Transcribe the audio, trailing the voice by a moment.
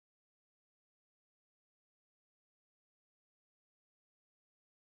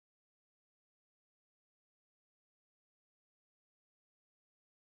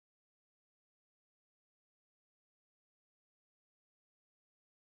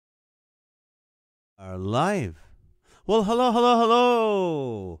Are live. Well, hello, hello,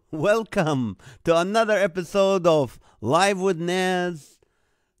 hello. Welcome to another episode of Live with NAZ,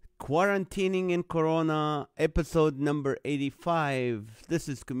 Quarantining in Corona, episode number 85. This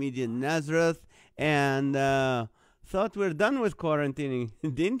is comedian Nazareth, and thought we're done with quarantining,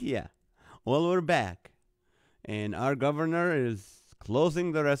 didn't ya? Well, we're back, and our governor is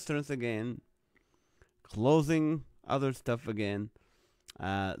closing the restaurants again, closing other stuff again.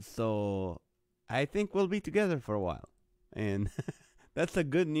 So I think we'll be together for a while. And that's a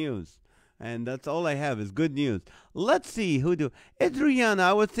good news. And that's all I have is good news. Let's see who do. Adriana,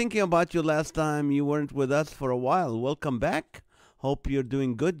 I was thinking about you last time. You weren't with us for a while. Welcome back. Hope you're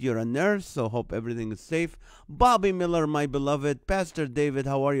doing good. You're a nurse, so hope everything is safe. Bobby Miller, my beloved. Pastor David,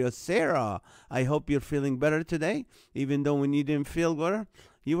 how are you? Sarah, I hope you're feeling better today. Even though when you didn't feel better,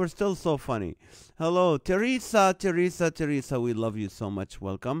 you were still so funny. Hello, Teresa, Teresa, we love you so much.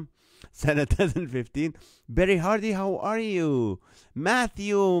 Welcome. Santa 2015. Berry Hardy, how are you?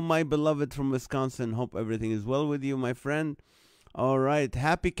 Matthew, my beloved from Wisconsin. Hope everything is well with you, my friend. All right.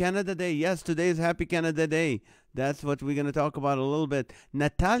 Happy Canada Day. Yes, today is Happy Canada Day. That's what we're going to talk about a little bit.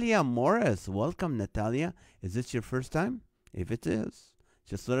 Natalia Morris. Welcome, Natalia. Is this your first time? If it is,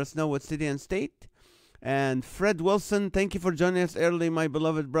 just let us know what city and state. And Fred Wilson, thank you for joining us early, my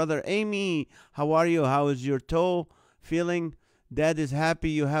beloved brother. Amy, how are you? How is your toe feeling? Dad is happy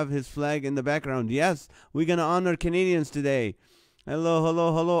you have his flag in the background. Yes, we're going to honor Canadians today. Hello,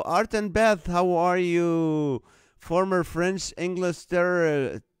 hello, hello. Art and Beth, how are you? Former French English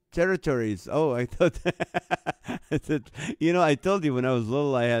territories. Oh, I thought, I said, I told you when I was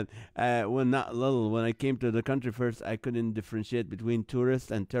little, I had, not little, when I came to the country first, I couldn't differentiate between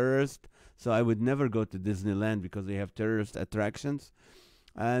tourist and terrorist. So I would never go to Disneyland because they have terrorist attractions.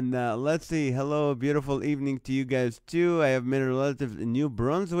 And let's see. Hello, beautiful evening to you guys too. I have many relatives in New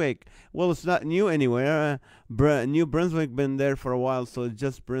Brunswick. Well, it's not new anywhere. New Brunswick been there for a while, so it's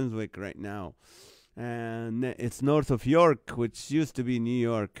just Brunswick right now. And it's north of York, which used to be New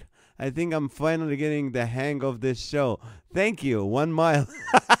York. I think I'm finally getting the hang of this show. Thank you. 1 mile.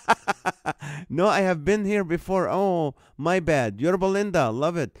 No, I have been here before. Oh, my bad. Yorba Linda.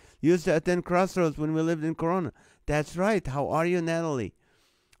 Love it. Used to attend Crossroads when we lived in Corona. That's right. How are you, Natalie?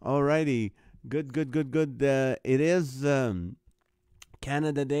 Alrighty. Good. It is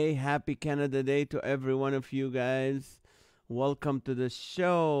Canada Day. Happy Canada Day to every one of you guys. Welcome to the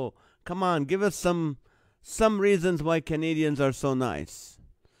show. Come on, give us some reasons why Canadians are so nice.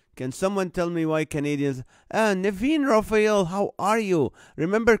 Can someone tell me why Canadians... Naveen Raphael, how are you?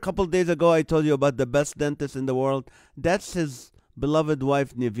 Remember a couple days ago I told you about the best dentist in the world? That's his beloved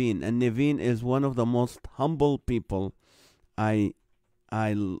wife, Naveen. And Naveen is one of the most humble people I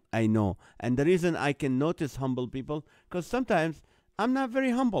know. And the reason I can notice humble people, because sometimes I'm not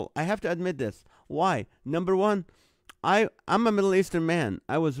very humble. I have to admit this. Why? Number one, I'm a Middle Eastern man.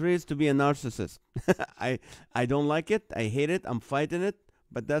 I was raised to be a narcissist. I don't like it. I hate it. I'm fighting it.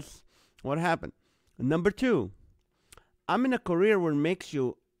 But that's what happened. Number two, I'm in a career where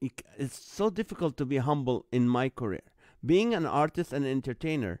it's so difficult to be humble in my career. Being an artist and an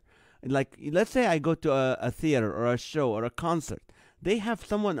entertainer, like let's say I go to a theater or a show or a concert. They have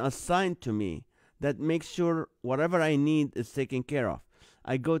someone assigned to me that makes sure whatever I need is taken care of.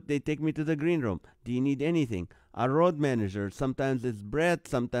 They take me to the green room. Do you need anything? A road manager, sometimes it's Brett,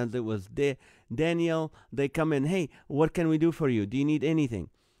 sometimes it was Daniel. They come in, hey, what can we do for you? Do you need anything?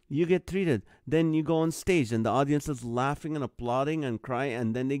 You get treated. Then you go on stage and the audience is laughing and applauding and crying,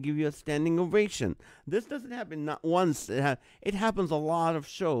 and then they give you a standing ovation. This doesn't happen not once. It happens a lot of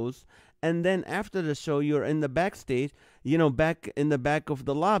shows. And then after the show, you're in the backstage, back in the back of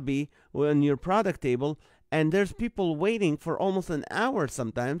the lobby on your product table, and there's people waiting for almost an hour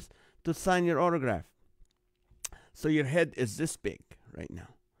sometimes to sign your autograph. So your head is this big right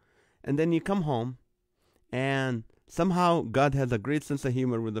now. And then you come home, and somehow God has a great sense of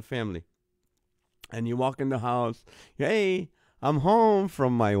humor with the family. And you walk in the house, hey, I'm home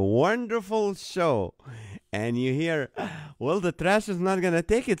from my wonderful show. And you hear, well, the trash is not going to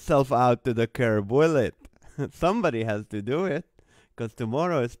take itself out to the curb, will it? Somebody has to do it, because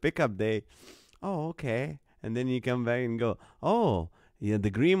tomorrow is pickup day. Oh, okay. And then you come back and go, oh, yeah,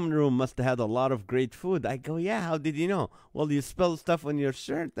 the green room must have had a lot of great food. I go, yeah, how did you know? Well, you spilled stuff on your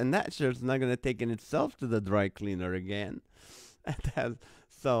shirt, and that shirt's not going to take in itself to the dry cleaner again. And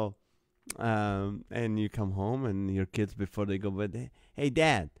you come home, and your kids, before they go bed, hey,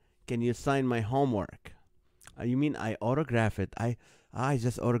 Dad, can you sign my homework? You mean I autograph it? I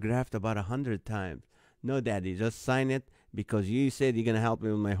just autographed about 100 times. No, Daddy, just sign it because you said you're going to help me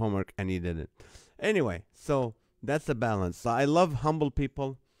with my homework, and you didn't. Anyway, so that's the balance. So I love humble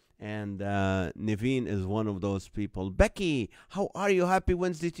people, And Naveen is one of those people. Becky, how are you? Happy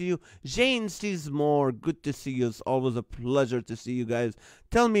Wednesday to you. Jane Seasmore, good to see you. It's always a pleasure to see you guys.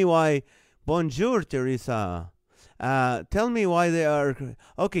 Tell me why. Bonjour, Teresa. Tell me why they are.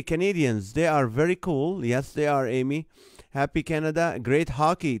 Okay, Canadians, they are very cool. Yes, they are, Amy. Happy Canada. Great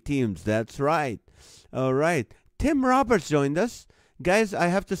hockey teams. That's right. All right. Tim Roberts joined us. Guys, I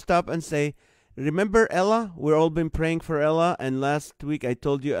have to stop and say, remember Ella? We've all been praying for Ella, and last week I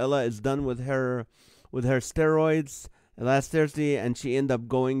told you Ella is done with her steroids last Thursday, and she ended up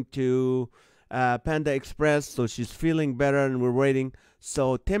going to Panda Express, so she's feeling better, and we're waiting.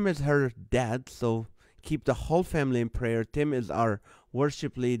 So Tim is her dad, so keep the whole family in prayer. Tim is our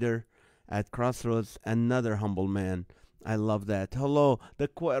worship leader at Crossroads, another humble man. I love that. Hello.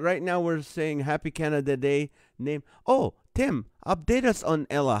 Right now we're saying Happy Canada Day. Oh, Tim, update us on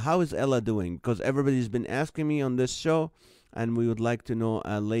Ella. How is Ella doing? Because everybody's been asking me on this show, and we would like to know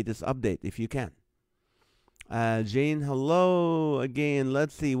a latest update if you can. Jane, hello again.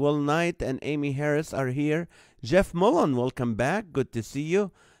 Let's see. Will Knight and Amy Harris are here. Jeff Mullen, welcome back. Good to see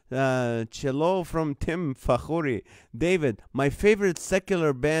you. Cello from Tim Fakhuri. David, my favorite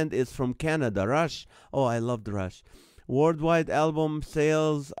secular band is from Canada, Rush. Oh, I love the Rush. Worldwide album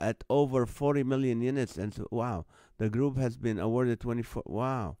sales at over 40 million units. And so, wow, the group has been awarded 24.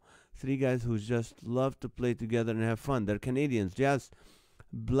 Wow. Three guys who just love to play together and have fun. They're Canadians. Yes.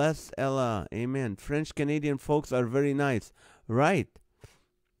 Bless Ella. Amen. French Canadian folks are very nice. Right.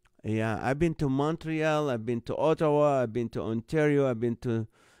 Yeah, I've been to Montreal. I've been to Ottawa. I've been to Ontario. I've been to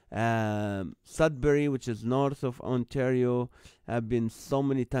Sudbury, which is north of Ontario. I've been so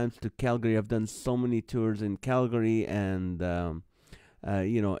many times to Calgary. I've done so many tours in Calgary and,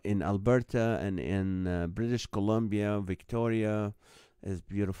 in Alberta and in British Columbia. Victoria is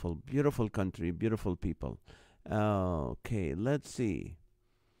beautiful, beautiful country, beautiful people. Okay, let's see.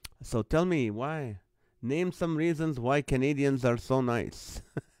 So tell me why. Name some reasons why Canadians are so nice.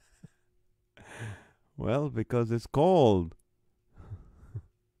 Well, because it's cold.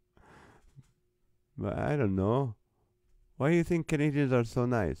 But I don't know. Why do you think Canadians are so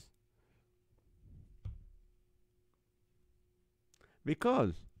nice?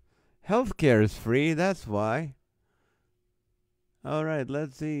 Because healthcare is free, that's why. All right,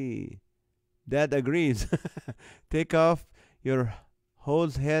 let's see. Dad agrees. Take off your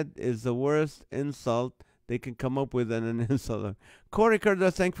hose head is the worst insult they can come up with an insult. Corey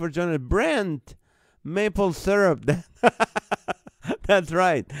Curtis, thank you for joining. Brent, maple syrup. That's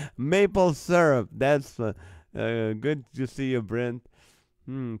right. Maple syrup. That's good to see you, Brent.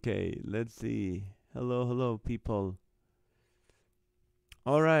 Okay, let's see. Hello, hello, people.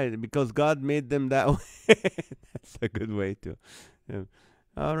 All right, because God made them that way. That's a good way to.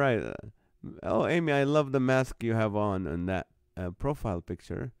 All right. Oh, Amy, I love the mask you have on that profile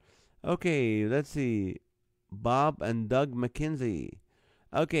picture. Okay, let's see. Bob and Doug McKenzie.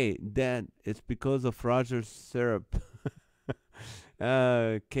 Okay, Dad, it's because of Roger's syrup.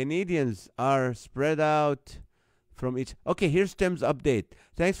 Canadians are spread out from each. Okay, here's Tim's update.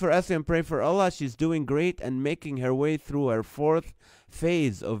 Thanks for asking and pray for Allah. She's doing great and making her way through her 4th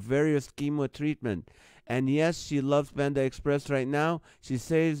phase of various chemo treatment. And yes, she loves Panda Express right now. She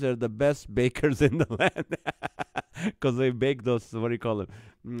says they're the best bakers in the land. Because they bake those, what do you call them?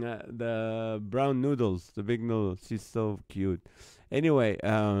 The brown noodles, the big noodles. She's so cute. Anyway,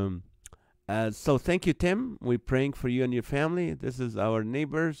 so thank you, Tim. We're praying for you and your family. This is our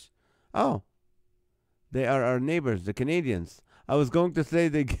neighbors. Oh, they are our neighbors, the Canadians. I was going to say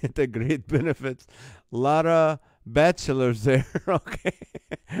they get the great benefits. A lot of bachelors there. Okay.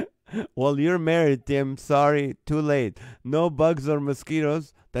 Well, you're married, Tim. Sorry, too late. No bugs or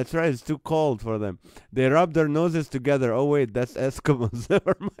mosquitoes. That's right, it's too cold for them. They rub their noses together. Oh, wait, that's Eskimos.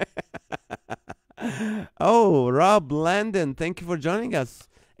 Never mind. Oh, Rob Landon, thank you for joining us.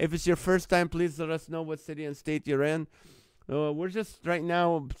 If it's your first time, please let us know what city and state you're in. We're just right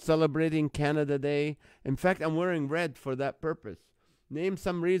now celebrating Canada Day. In fact, I'm wearing red for that purpose. Name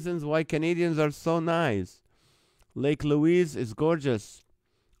some reasons why Canadians are so nice. Lake Louise is gorgeous.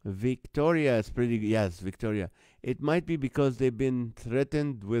 Victoria is pretty. Yes, Victoria. It might be because they've been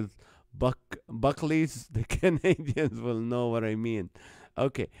threatened with Buckleys. The Canadians will know what I mean.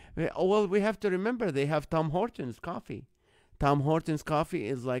 Okay. Well, we have to remember they have Tom Hortons coffee. Tom Hortons coffee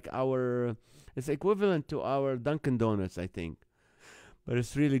is like it's equivalent to our Dunkin' Donuts, I think. But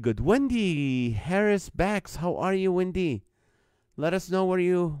it's really good. Wendy Harris Bax, how are you, Wendy? Let us know where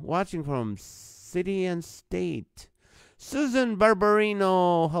you're watching from. City and state. Susan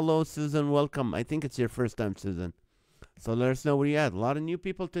Barbarino. Hello, Susan. Welcome. I think it's your first time, Susan. So let us know where you're at. A lot of new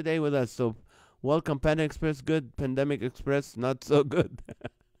people today with us. So welcome. Panda Express, good. Pandemic Express, not so good.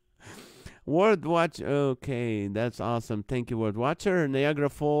 World Watch. Okay, that's awesome. Thank you, World Watcher. Niagara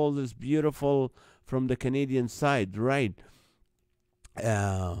Falls is beautiful from the Canadian side, right?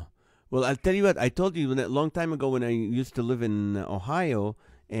 Uh, well, I'll tell you what. I told you a long time ago when I used to live in Ohio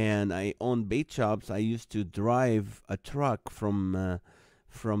and I owned bait shops. I used to drive a truck from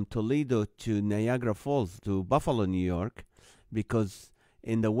Toledo to Niagara Falls to Buffalo, New York, because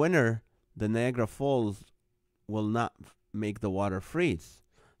in the winter the Niagara Falls will not make the water freeze.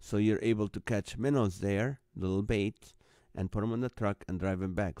 So you're able to catch minnows there, little bait, and put them on the truck and drive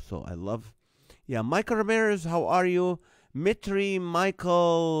them back. So I love. Yeah, Michael Ramirez, how are you? Mitri,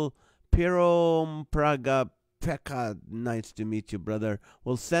 Michael, Piero, Praga, Pekka, nice to meet you, brother.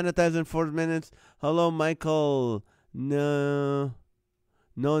 We'll sanitize in 4 minutes. Hello, Michael. No,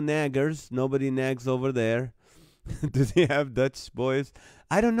 no naggers. Nobody nags over there. Do they have Dutch boys?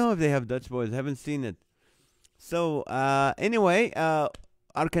 I don't know if they have Dutch boys. I haven't seen it. So, anyway,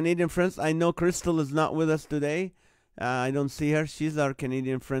 our Canadian friends, I know Crystal is not with us today. I don't see her. She's our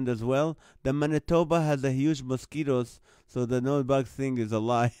Canadian friend as well. The Manitoba has a huge mosquitoes, so the no bug thing is a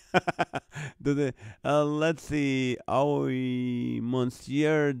lie. Do they, let's see.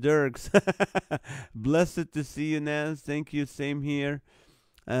 Monsieur Dirks. Blessed to see you, Naz. Thank you. Same here.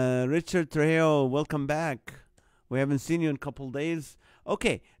 Richard Trejo, welcome back. We haven't seen you in a couple days.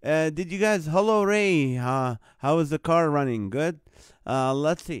 Okay, did you guys, hello Ray, how is the car running? Good?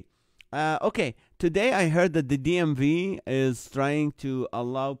 Let's see. Okay, today I heard that the DMV is trying to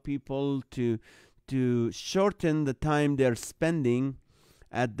allow people to shorten the time they're spending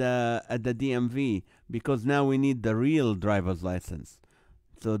at the DMV, because now we need the real driver's license.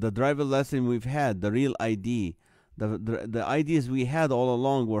 So the driver's license we've had, the real ID, the IDs we had all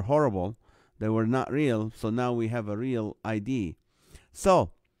along were horrible. They were not real, so now we have a real ID.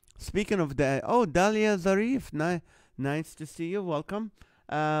 So, speaking of that, oh, Dalia Zarif, nice to see you. Welcome.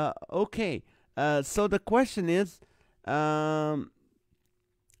 Okay, so the question is,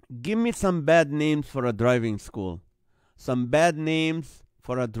 give me some bad names for a driving school. Some bad names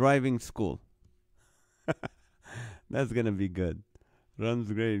for a driving school. That's gonna be good.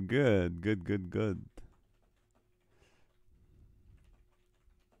 Runs great. Good, good, good, good.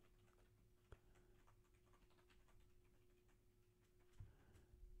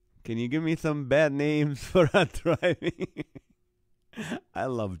 Can you give me some bad names for a driving? I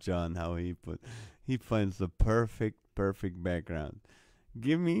love John, how he finds the perfect background.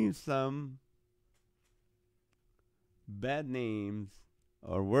 Give me some bad names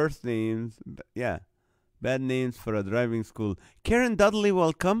or worse names. Yeah, bad names for a driving school. Karen Dudley,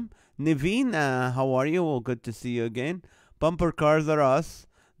 welcome. Naveen, how are you? Well, good to see you again. Bumper cars are us.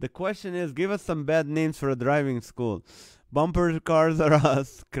 The question is, give us some bad names for a driving school. Bumper cars are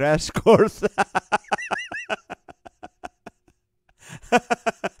us. Crash course.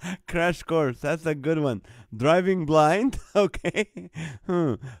 Crash course. That's a good one. Driving blind. Okay.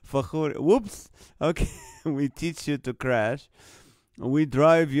 Whoops. Okay. We teach you to crash. We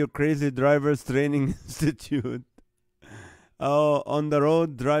drive your crazy drivers training institute. Oh, on the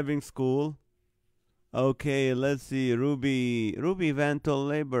road driving school. Okay, let's see. Ruby Vantel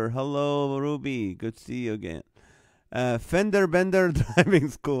Labor. Hello, Ruby. Good to see you again. Fender Bender Driving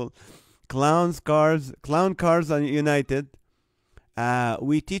School. Clown Cars are United.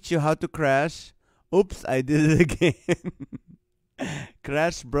 We teach you how to crash. Oops, I did it again.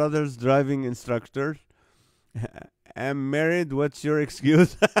 Crash Brothers Driving Instructor. I'm married. What's your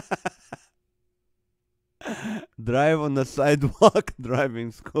excuse? Drive on the sidewalk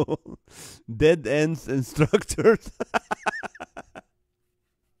driving school. Dead ends instructors.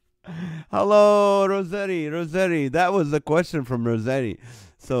 Hello, Rosary. That was a question from Rosary.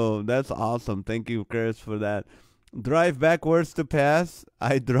 So that's awesome. Thank you, Chris, for that. Drive backwards to pass.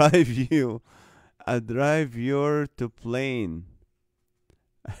 I drive you. I drive your to plane.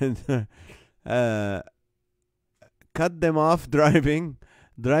 Cut them off driving.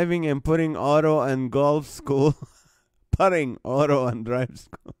 Driving and putting auto and golf school. Putting auto and drive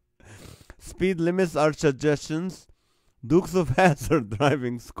school. Speed limits are suggestions. Dukes of Hazzard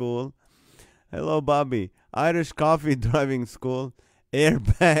driving school. Hello, Bobby. Irish coffee driving school.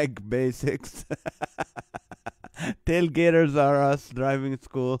 Airbag basics. Tailgaters are us driving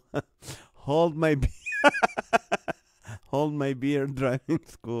school. Hold my hold my beer driving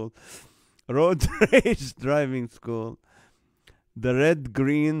school. Road rage driving school. The Red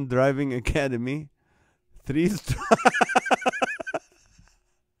Green Driving Academy.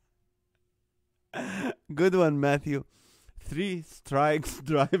 Good one, Matthew. 3 Strikes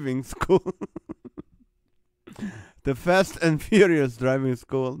Driving School. The Fast and Furious Driving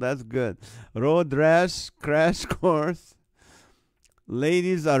School. That's good. Road Rash Crash Course.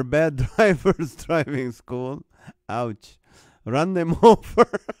 Ladies are bad drivers driving school. Ouch. Run them over.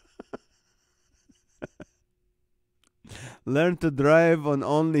 Learn to drive on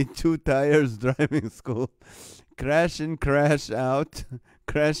only two tires driving school. Crash in, crash out.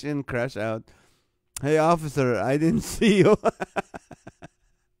 Crash in, crash out. Hey, officer, I didn't see you.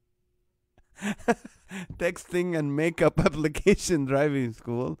 Texting and makeup application driving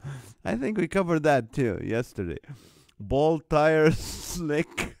school. I think we covered that too yesterday. Bald tires,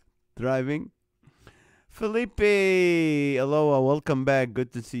 slick driving. Felipe, aloha, welcome back.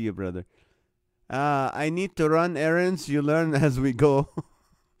 Good to see you, brother. I need to run errands. You learn as we go.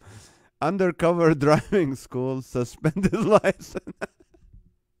 Undercover driving school, suspended license.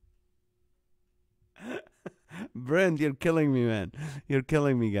 Brent, you're killing me, man. You're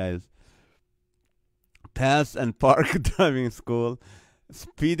killing me, guys. Pass and park driving school.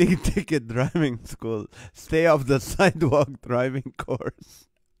 Speeding ticket driving school. Stay off the sidewalk driving course.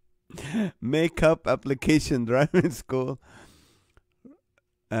 Makeup application driving school.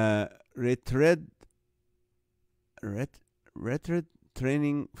 Retread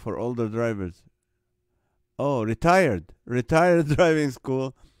training for older drivers. Oh, retired driving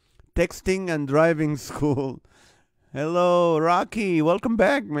school. Texting and driving school. Hello, Rocky. Welcome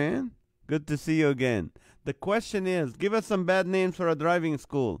back, man. Good to see you again. The question is, give us some bad names for a driving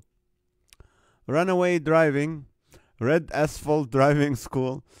school. Runaway driving. Red asphalt driving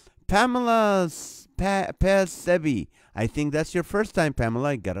school. Pamela's Sebi. I think that's your first time,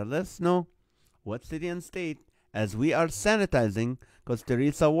 Pamela. You gotta let us know what city and state, as we are sanitizing, because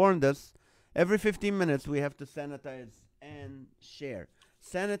Teresa warned us. Every 15 minutes we have to sanitize and share.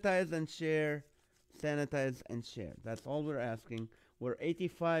 Sanitize and share. Sanitize and share. That's all we're asking. We're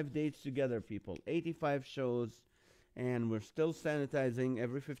 85 days together, people. 85 shows, and we're still sanitizing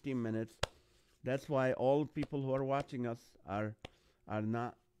every 15 minutes. That's why all people who are watching us are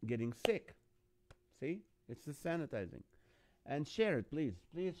not getting sick. See? It's the sanitizing. And share it, please.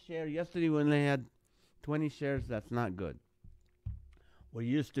 Please share. Yesterday when they had 20 shares, that's not good. We're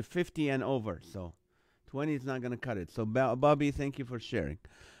used to 50 and over, so 20 is not going to cut it. So, Bobby, thank you for sharing.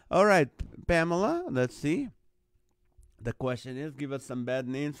 All right, Pamela, let's see. The question is, give us some bad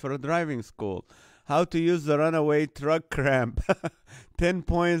names for a driving school. How to use the runaway truck ramp. 10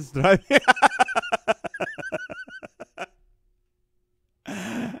 points driving.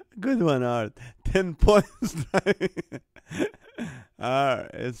 Good one, Art. 10 points driving.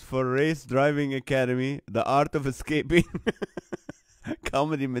 It's for Race Driving Academy. The Art of Escaping.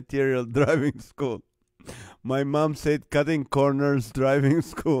 Comedy Material Driving School. My mom said cutting corners driving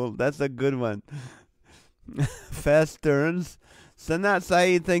school. That's a good one. Fast turns. Sanat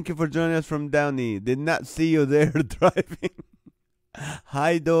Saeed, thank you for joining us from Downey. Did not see you there driving.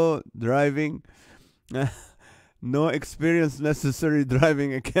 Haido driving. No experience necessary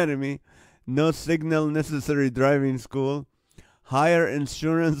driving academy. No signal necessary driving school. Higher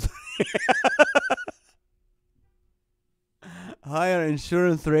insurance. Higher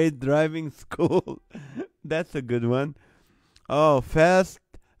insurance rate driving school. That's a good one. Oh, fast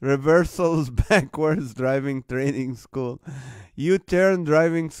reversals backwards driving training school. U-turn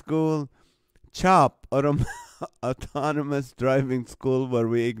driving school. CHOP, autonomous driving school, where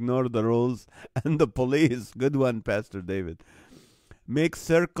we ignore the rules and the police. Good one, Pastor David. Make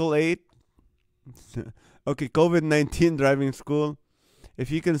Circle 8. Okay, COVID-19 driving school.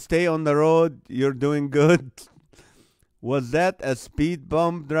 If you can stay on the road, you're doing good. Was that a speed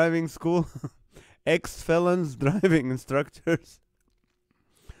bump driving school? Ex-felons driving instructors.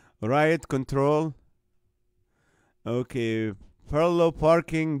 Riot control. Okay. Parallel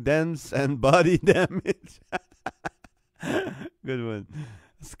parking, dents, and body damage. Good one.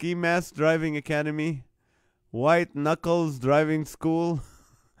 Ski mask driving academy. White knuckles driving school.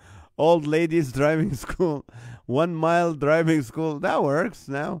 Old ladies driving school. 1 mile driving school. That works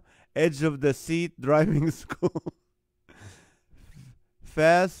now. Edge of the seat driving school.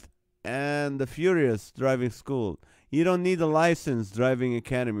 Fast and the Furious driving school. You don't need a license driving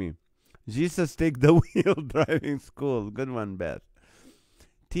academy. Jesus take the wheel driving school. Good one, Beth.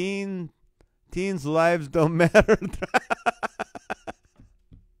 Teens' lives don't matter.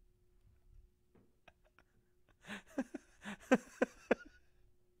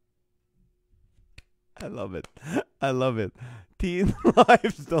 I love it. I love it. Teen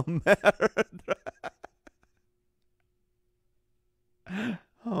lives don't matter.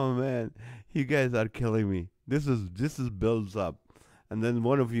 Oh man, you guys are killing me. This is builds up, and then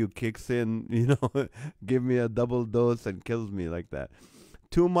one of you kicks in, give me a double dose and kills me like that.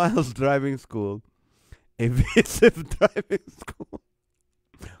 2 miles driving school, evasive driving school,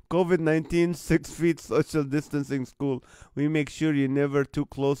 COVID-19, 6 feet social distancing school. We make sure you're never too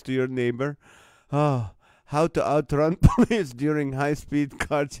close to your neighbor. Oh, how to outrun police during high-speed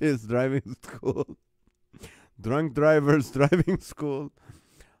car chase driving school. Drunk drivers driving school.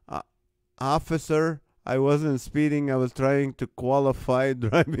 Officer, I wasn't speeding. I was trying to qualify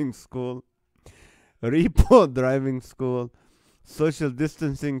driving school. Repo driving school. Social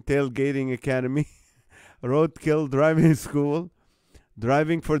distancing tailgating academy. Roadkill driving school.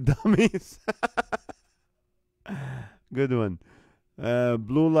 Driving for dummies. Good one.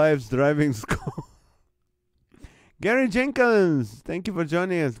 Blue Lives driving school. Gary Jenkins. Thank you for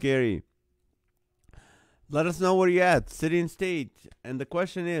joining us, Gary. Let us know where you're at, city and state. And the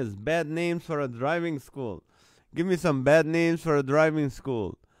question is, bad names for a driving school. Give me some bad names for a driving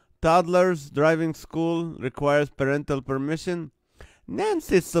school. Toddlers driving school requires parental permission.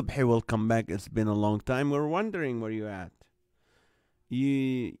 Nancy Subhi will come back. It's been a long time. We're wondering where you're at.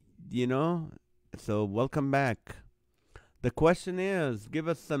 You know, so welcome back. The question is, give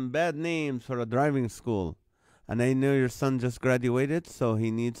us some bad names for a driving school. And I know your son just graduated, so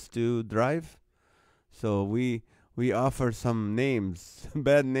he needs to drive. So we offer some names,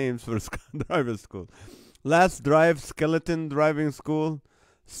 bad names for driving school. Last Drive Skeleton Driving School,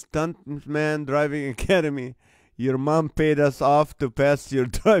 Stuntman Driving Academy. Your mom paid us off to pass your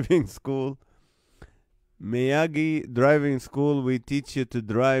driving school. Miyagi Driving School. We teach you to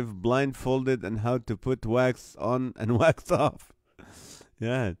drive blindfolded and how to put wax on and wax off.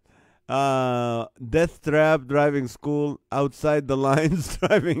 Yeah. Death Trap Driving School. Outside the Lines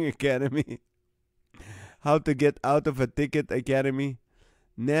Driving Academy. How to Get Out of a Ticket Academy.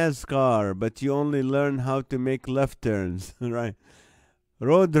 NASCAR, but you only learn how to make left turns. Right.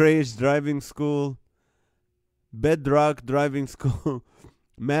 Road Rage Driving School. Bedrock Driving School.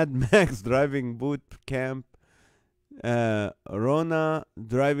 Mad Max Driving Boot Camp. Rona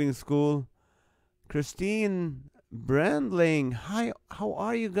Driving School. Christine Brandling. Hi, how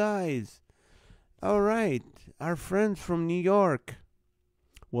are you guys? All right. Our friends from New York.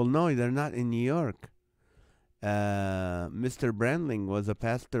 Well, no, they're not in New York. Mr. Brandling was a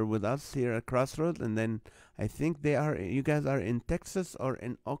pastor with us here at Crossroads, and then I think you guys are in Texas or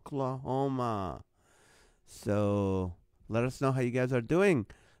in Oklahoma. So let us know how you guys are doing.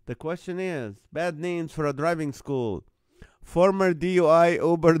 The question is, bad names for a driving school. Former DUI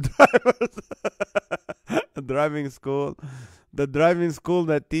Uber drivers. Driving school. The driving school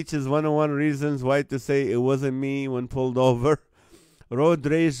that teaches 101 reasons why to say it wasn't me when pulled over. Road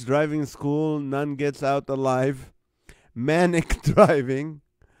Rage Driving School, none gets out alive. Maniac Driving.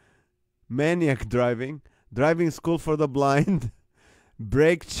 Driving School for the Blind.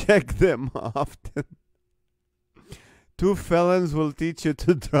 Brake check them often. Two felons will teach you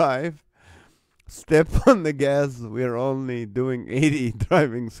to drive. Step on the gas, we're only doing 80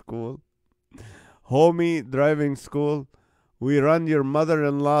 driving school. Homie Driving School. We run your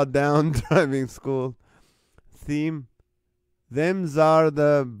mother-in-law down driving school. Theme. Them's are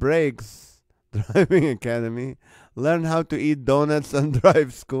the breaks. Driving Academy. Learn how to eat donuts and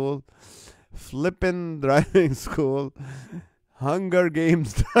drive school. Flippin' Driving School. Hunger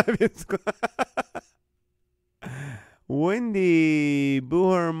Games Driving School. Wendy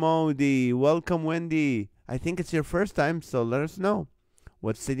Buher Modi. Welcome, Wendy. I think it's your first time, so let us know.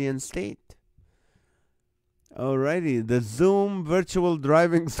 What city and state? Alrighty. The Zoom Virtual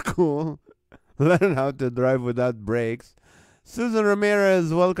Driving School. Learn how to drive without brakes. Susan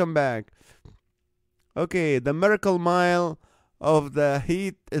Ramirez, welcome back. Okay, the Miracle Mile of the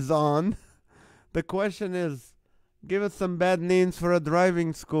Heat is on. The question is, give us some bad names for a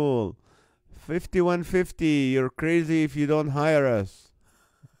driving school. 5150, you're crazy if you don't hire us.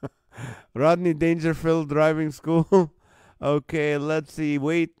 Rodney Dangerfield Driving School. Okay, let's see.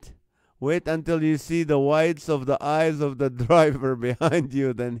 Wait until you see the whites of the eyes of the driver behind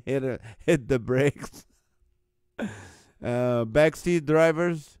you, then hit the brakes. Backseat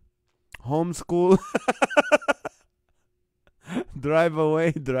drivers. Homeschool. Drive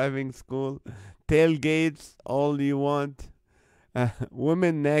away driving school. Tailgates, all you want.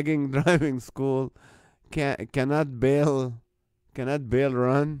 Women nagging driving school. Cannot bail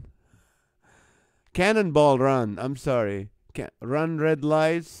run. Cannonball run. I'm sorry. Run red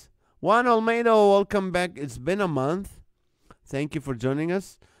lights. Juan Almeida, welcome back. It's been a month. Thank you for joining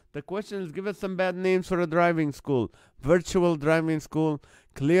us. The question is, give us some bad names for a driving school. Virtual driving school.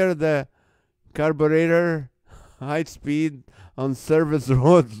 Clear the carburetor. High speed on service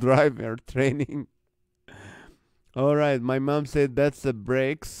roads driver training. All right, my mom said that's the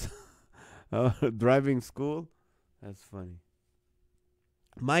brakes. Driving school. That's funny.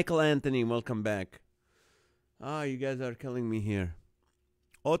 Michael Anthony, welcome back. You guys are killing me here.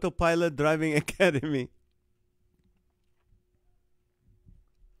 Autopilot Driving Academy.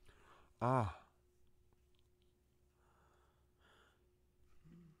 Ah.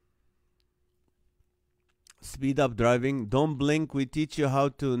 Speed up driving. Don't blink. We teach you how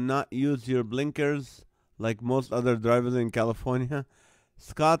to not use your blinkers like most other drivers in California.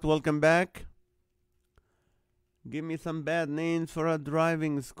 Scott, welcome back. Give me some bad names for a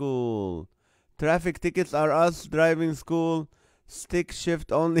driving school. Traffic tickets are us driving school. Stick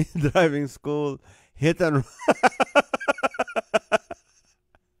shift only driving school. Hit and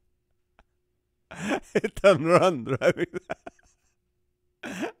hit and run driving.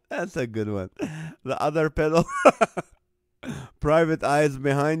 That's a good one. The other pedal. Private eyes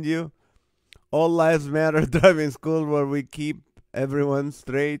behind you. All lives matter driving school where we keep everyone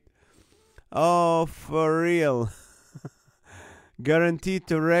straight. Oh, for real. Guaranteed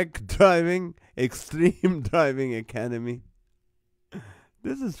to wreck driving. Extreme Driving Academy.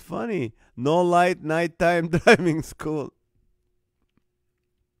 This is funny. No light nighttime driving school.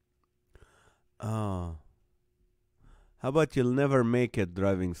 Oh. How about you'll never make it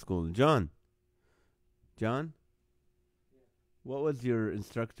driving school? John? John? What was your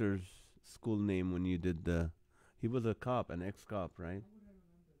instructor's school name when you did the... He was a cop, an ex-cop, right?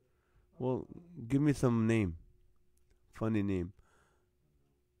 Well, give me some name. Funny name.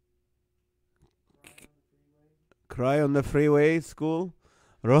 Cry on the Freeway School?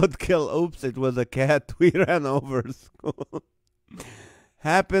 Roadkill, oops, it was a cat. We ran over school.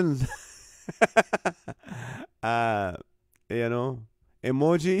 Happens. You know,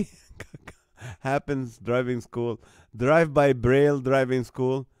 emoji. Happens driving school. Drive by Braille driving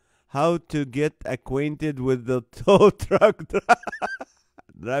school. How to get acquainted with the tow truck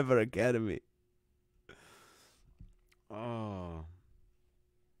driver academy. Oh.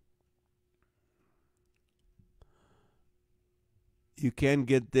 You can't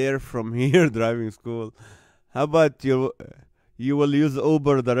get there from here driving school. How about you will use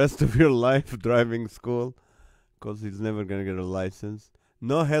Uber the rest of your life driving school? Because he's never going to get a license.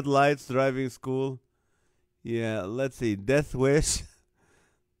 No headlights driving school. Yeah, let's see. Death Wish.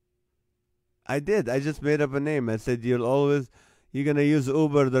 I did. I just made up a name. I said you're going to use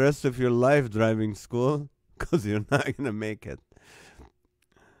Uber the rest of your life driving school. Because you're not going to make it.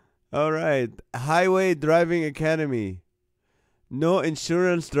 All right. Highway Driving Academy. No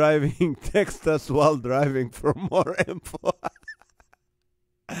insurance driving. Text us while driving for more info.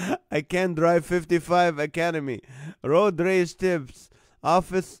 I Can Drive 55 Academy. Road Rage Tips.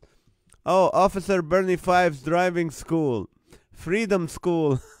 Officer Bernie Five's Driving School. Freedom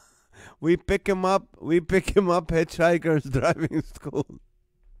School. We pick him up. Hitchhikers Driving School.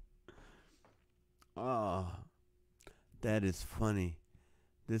 Oh, that is funny.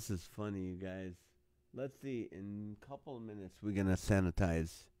 This is funny, you guys. Let's see. In a couple minutes, we're going to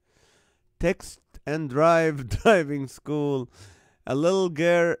sanitize. Text and Drive Driving School. A little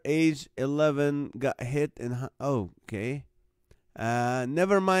girl, age 11, got hit in... okay.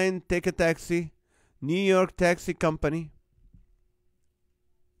 Never mind. Take a taxi. New York Taxi Company.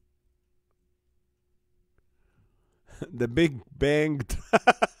 The Big Bang...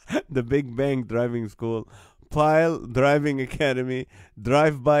 the Big Bang Driving School. Pile Driving Academy.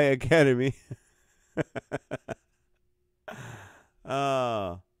 Drive-by Academy.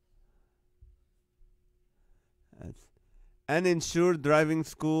 That's Uninsured Driving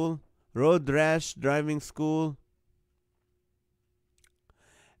School. Road Rash Driving School.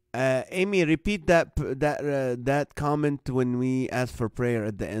 Amy, repeat that comment when we ask for prayer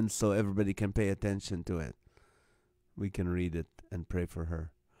at the end so everybody can pay attention to it. We can read it and pray for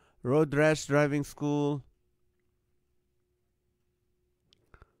her. Road Rash Driving School.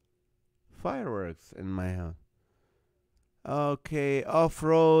 Fireworks in my house. Okay,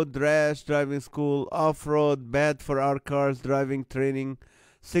 off-road rash driving school, off-road bad for our cars driving training,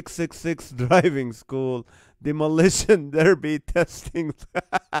 666 driving school, demolition derby testing.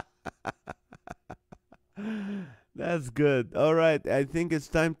 That's good. All right, I think it's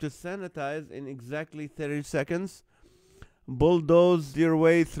time to sanitize in exactly 30 seconds. Bulldoze your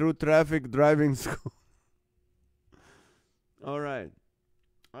way through traffic driving school. All right,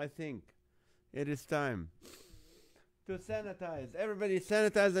 I think it is time to sanitize. Everybody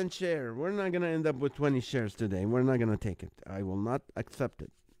sanitize and share. We're not going to end up with 20 shares today. We're not going to take it. I will not accept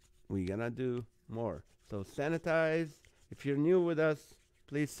it. We're going to do more. So sanitize. If you're new with us,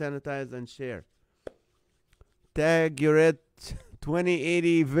 please sanitize and share. Tag, you're at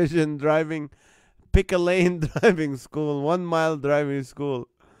 2080 Vision Driving, Pick a Lane Driving School, 1 Mile Driving School.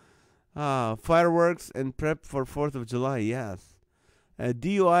 Fireworks and prep for 4th of July. Yes.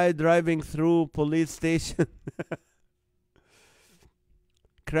 DUI driving through police station.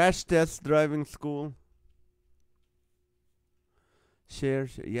 Crash test driving school. Share.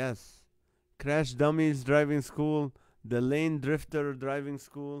 Yes. Crash dummies driving school. The lane drifter driving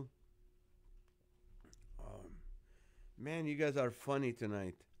school. Oh, man, you guys are funny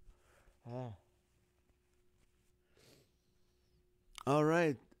tonight. Oh. All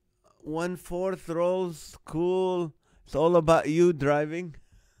right. 1/4 rolls. Cool. It's all about you driving.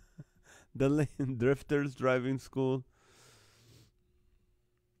 The lane drifters driving school.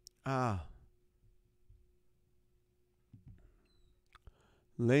 Ah.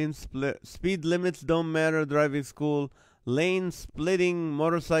 Lane split. Speed limits don't matter driving school. Lane splitting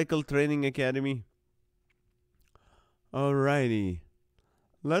motorcycle training academy. Alrighty.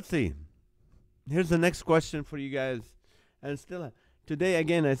 Let's see. Here's the next question for you guys. And still, today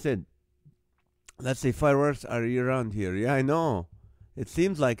again I said, let's say fireworks are year round here. Yeah, I know. It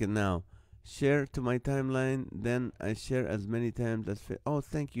seems like it now. Share to my timeline, then I share as many times as fit. Oh,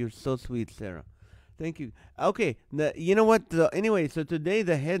 thank you. You're so sweet, Sarah. Thank you. Okay, you know what? Anyway, so today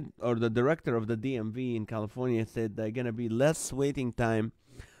the head or the director of the DMV in California said there's going to be less waiting time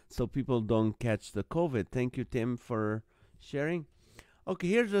so people don't catch the COVID. Thank you, Tim, for sharing. Okay,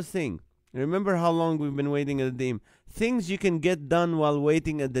 here's the thing. Remember how long we've been waiting at the DMV? Things you can get done while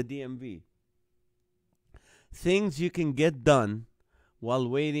waiting at the DMV. Things you can get done while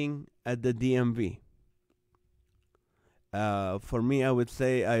waiting at the DMV. For me, I would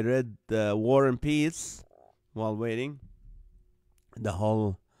say I read War and Peace while waiting. The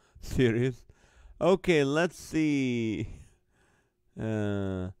whole series. Okay, let's see.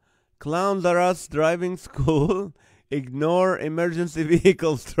 Clowns are us driving school. Ignore emergency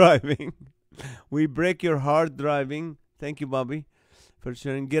vehicles driving. We break your heart driving. Thank you, Bobby, for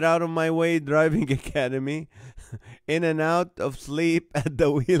sharing. Get out of my way driving academy. In and out of sleep at the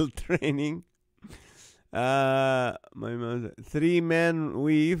wheel training. My mother, 3-man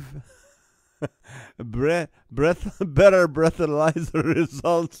weave. Better breathalyzer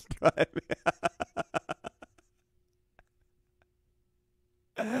results driving.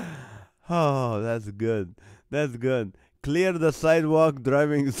 Oh, that's good. That's good. Clear the sidewalk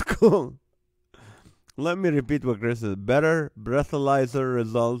driving school. Let me repeat what Chris said. Better breathalyzer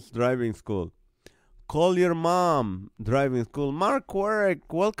results driving school. Call your mom driving school. Mark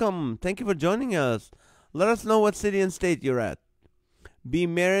Warwick, welcome. Thank you for joining us. Let us know what city and state you're at. Be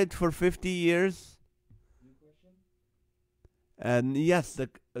married for 50 years. And yes,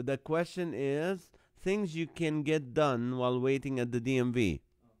 the question is things you can get done while waiting at the DMV.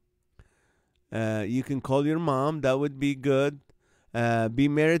 You can call your mom. That would be good. Be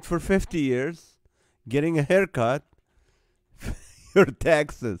married for 50 years. Getting a haircut. Your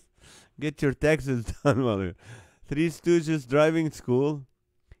taxes. Get your taxes done while you're. Three Stooges driving school.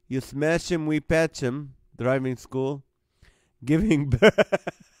 You smash him, we patch him. Driving school. Giving birth.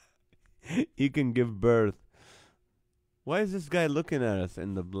 You can give birth. Why is this guy looking at us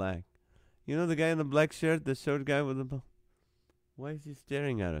in the black? You know the guy in the black shirt, the short guy with the... Why is he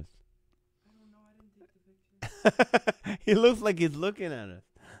staring at us? I don't know. I didn't take the picture. He looks like he's looking at us.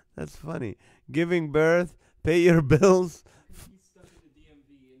 That's funny. Giving birth, pay your bills. He's stuck in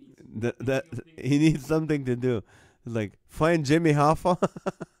the DMV and He needs something to do. Like, find Jimmy Hoffa.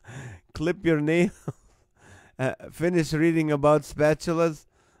 Clip your nail. Finish reading about spatulas.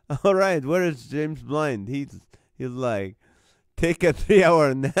 All right, where is James Blind? He's like, take a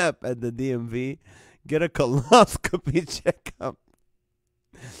 3-hour nap at the DMV. Get a colonoscopy checkup.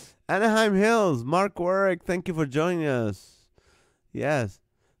 Anaheim Hills. Mark Warwick, thank you for joining us. Yes.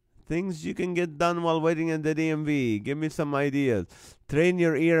 Things you can get done while waiting at the DMV. Give me some ideas. Trim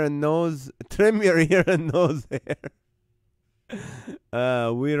your ear and nose hair.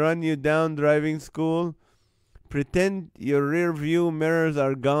 We run you down driving school. Pretend your rear view mirrors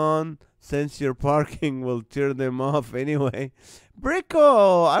are gone since your parking will tear them off anyway.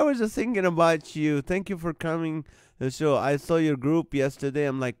 Bricko, I was just thinking about you. Thank you for coming to the show. I saw your group yesterday.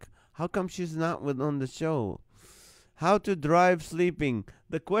 I'm like, how come she's not on the show? How to drive sleeping.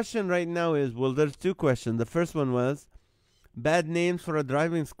 The question right now is, well, there's two questions. The first one was bad names for a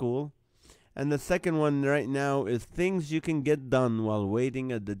driving school. And the second one right now is things you can get done while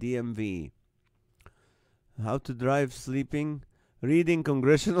waiting at the DMV. How to drive sleeping. Reading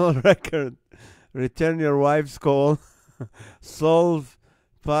congressional record. Return your wife's call. Solve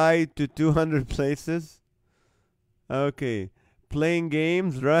pi to 200 places. Okay. Playing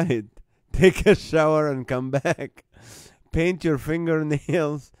games, right. Take a shower and come back. Paint your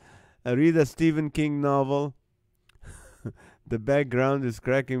fingernails. Read a Stephen King novel. The background is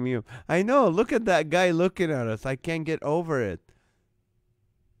cracking me up. I know. Look at that guy looking at us. I can't get over it.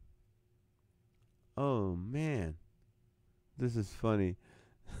 Oh, man. This is funny.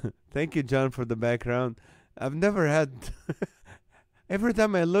 Thank you, John, for the background. I've never had. Every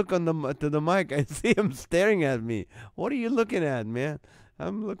time I look on to the mic, I see him staring at me. What are you looking at, man?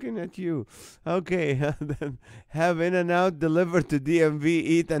 I'm looking at you. Okay, then have In-N-Out delivered to DMV,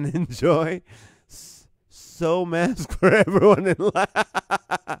 eat and enjoy. Sew mask for everyone in line.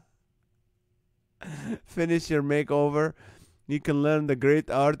 Finish your makeover. You can learn the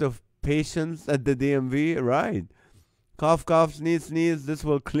great art of patience at the DMV. Right. Cough, cough, sneeze, sneeze. This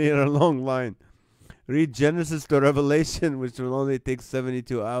will clear a long line. Read Genesis to Revelation, which will only take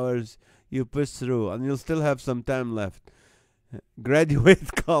 72 hours. You push through, and you'll still have some time left.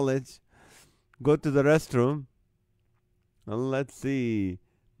 Graduate college. Go to the restroom. Let's see.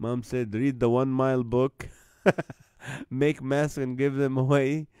 Mom said, read the 1 Mile book. Make masks and give them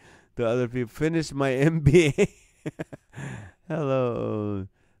away to other people. Finish my MBA. Hello.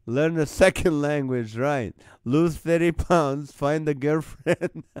 Learn a second language, right? Lose 30 pounds. Find a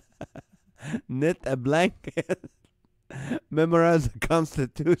girlfriend. Knit a blanket. Memorize the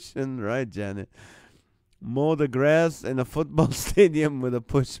Constitution, right, Janet? Mow the grass in a football stadium with a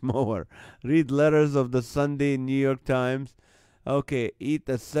push mower. Read letters of the Sunday New York Times. Okay, eat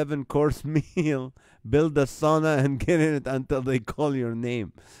a 7-course meal. Build a sauna and get in it until they call your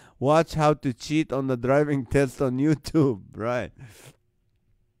name. Watch how to cheat on the driving test on YouTube, right?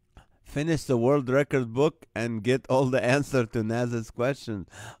 Finish the world record book and get all the answer to NAZ's questions.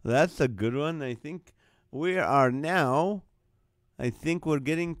 That's a good one. I think we are now. I think we're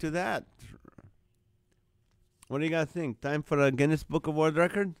getting to that. What do you guys think? Time for a Guinness Book of World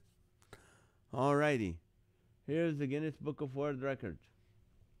Record? Alrighty. Here's the Guinness Book of World Records.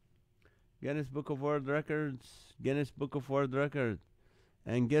 Guinness Book of World Records. Guinness Book of World Records.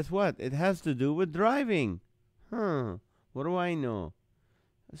 And guess what? It has to do with driving. What do I know?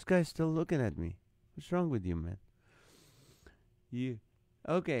 This guy's still looking at me. What's wrong with you, man?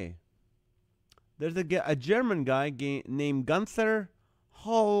 Okay. There's a German guy named Gunther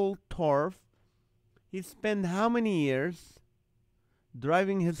Holtorf. He spent how many years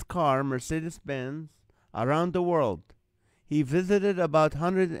driving his car, Mercedes-Benz, around the world? He visited about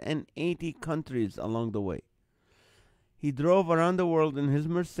 180 countries along the way. He drove around the world in his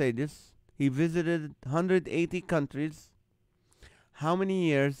Mercedes. He visited 180 countries. How many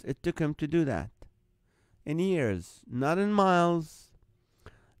years it took him to do that? In years, not in miles.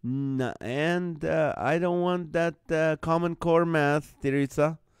 And I don't want that Common Core math,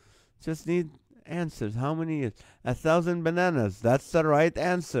 Teresa. Just need answers. How many years? 1,000 bananas. That's the right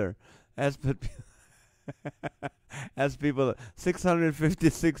answer. As people,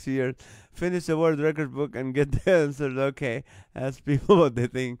 656 years. Finish the world record book and get the answers. Okay. Ask people what they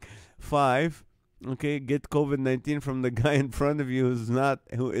think. 5. Okay, get COVID-19 from the guy in front of you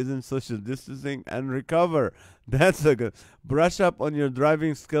who isn't social distancing, and recover. That's a good. Brush up on your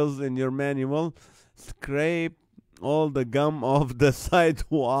driving skills in your manual. Scrape all the gum off the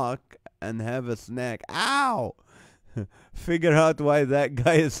sidewalk and have a snack. Ow! Figure out why that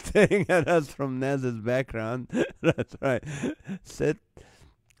guy is staring at us from NAZ's background. That's right. Set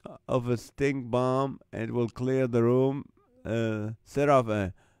off a stink bomb and it will clear the room. Set off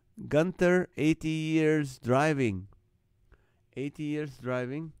a Gunther, 80 years driving. 80 years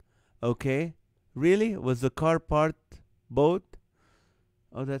driving. Okay. Really? Was the car part boat?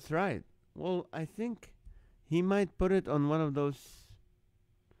 Oh, that's right. Well, I think he might put it on one of those,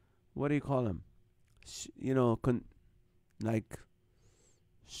 what do you call them?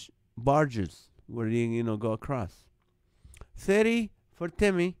 Barges where you go across. 30 for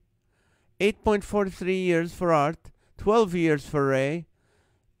Timmy. 8.43 years for Art. 12 years for Ray.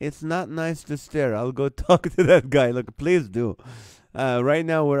 It's not nice to stare. I'll go talk to that guy. Look, please do. Right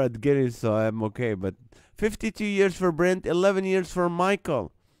now we're at Guinness, so I'm okay. But 52 years for Brent, 11 years for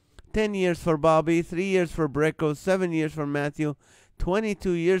Michael, 10 years for Bobby, 3 years for Brecco, 7 years for Matthew,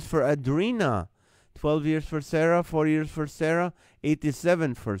 22 years for Adrina, 12 years for Sarah, 4 years for Sarah,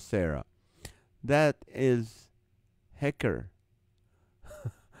 87 for Sarah. That is Hecker.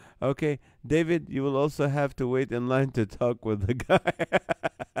 Okay, David, you will also have to wait in line to talk with the guy.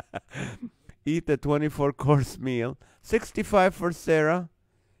 Eat a 24-course meal. 65 for Sarah.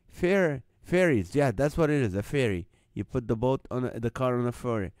 Ferries. Yeah, that's what it is, a ferry. You put the car on a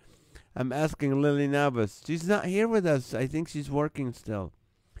ferry. I'm asking Lily Navas. She's not here with us. I think she's working still.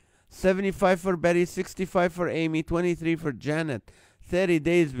 75 for Betty. 65 for Amy. 23 for Janet. 30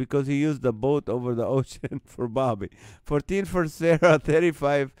 days because he used the boat over the ocean for Bobby. 14 for Sarah.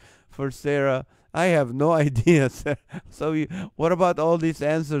 35 for Sarah. I have no idea, Sarah. So what about all these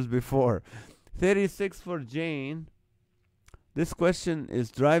answers before? 36 for Jane. This question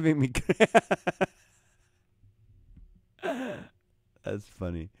is driving me crazy. That's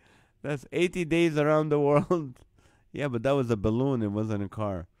funny. That's 80 days around the world. Yeah, but that was a balloon. It wasn't a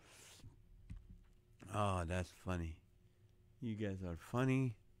car. Oh, that's funny. You guys are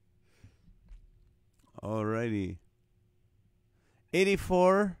funny. Alrighty.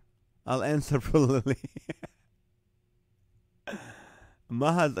 84. I'll answer for Lily.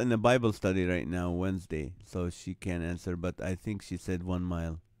 Maha's in a Bible study right now, Wednesday, so she can't answer, but I think she said 1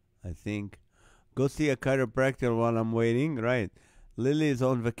 mile. I think. Go see a chiropractor while I'm waiting. Right. Lily is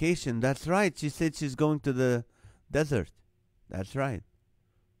on vacation. That's right. She said she's going to the desert. That's right.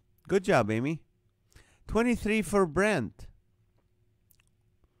 Good job, Amy. 23 for Brent.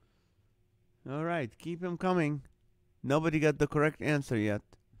 All right. Keep him coming. Nobody got the correct answer yet.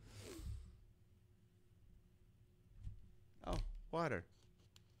 Oh, water.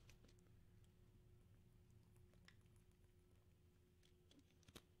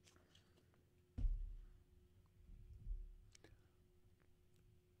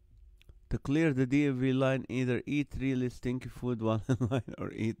 To clear the DMV line, either eat really stinky food while in line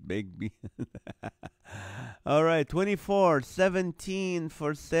or eat baked beans. All right, 24, 17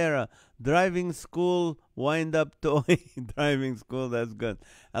 for Sarah. Driving school, wind up toy. Driving school, that's good.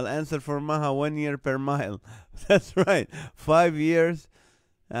 I'll answer for Maha, 1 year per mile. That's right, 5 years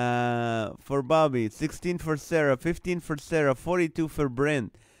for Bobby. 16 for Sarah, 15 for Sarah, 42 for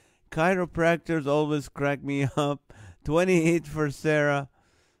Brent. Chiropractors always crack me up. 28 for Sarah.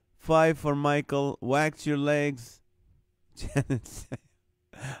 5 for Michael. Wax your legs. Janet said,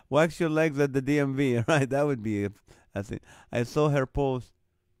 wax your legs at the DMV. Right, that would be it. That's it. I saw her post.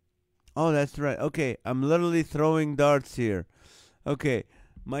 Oh, that's right. Okay, I'm literally throwing darts here. Okay,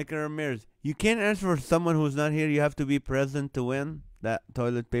 Michael Ramirez. You can't answer for someone who's not here. You have to be present to win that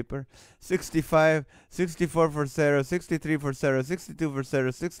toilet paper. 65, 64 for Sarah, 63 for Sarah, 62 for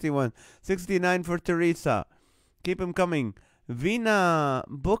Sarah, 61, 69 for Teresa. Keep them coming. Vina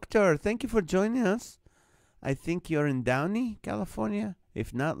Bukter, thank you for joining us. I think you're in Downey, California.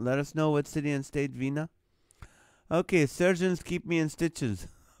 If not, let us know what city and state, Vina. Okay, surgeons keep me in stitches.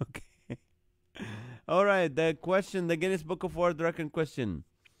 Okay. All right, the question, the Guinness Book of World Record question.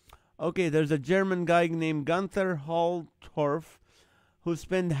 Okay, there's a German guy named Gunther Holtorf who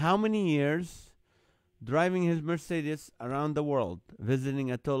spent how many years driving his Mercedes around the world,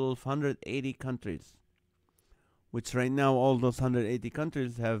 visiting a total of 180 countries? Which right now all those 180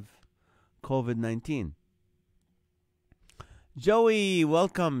 countries have COVID-19. Joey,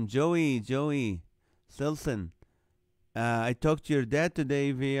 welcome. Joey Silson. I talked to your dad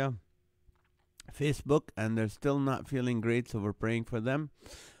today via Facebook, and they're still not feeling great, so we're praying for them.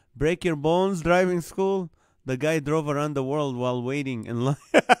 Break your bones driving school. The guy drove around the world while waiting in line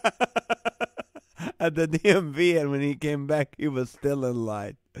at the DMV, and when he came back, he was still in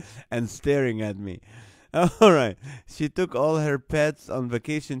line and staring at me. All right. She took all her pets on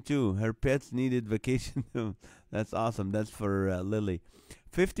vacation too. Her pets needed vacation too. That's awesome. That's for Lily.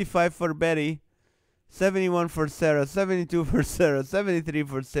 55 for Betty. 71 for Sarah. 72 for Sarah. 73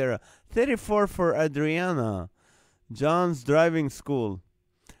 for Sarah. 34 for Adriana. John's driving school.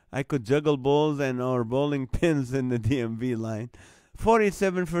 I could juggle balls and or bowling pins in the DMV line.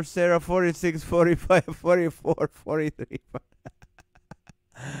 47 for Sarah. 46, 45, 44, 43.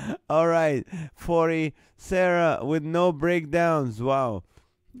 All right, 40. Sarah with no breakdowns. Wow.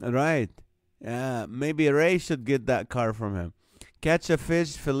 All right. Maybe Ray should get that car from him. Catch a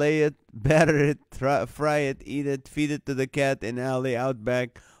fish, fillet it, batter it, fry it, eat it, feed it to the cat in alley,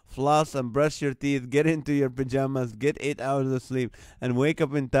 outback, floss and brush your teeth, get into your pajamas, get 8 hours of sleep, and wake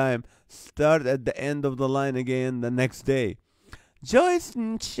up in time. Start at the end of the line again the next day. Joyce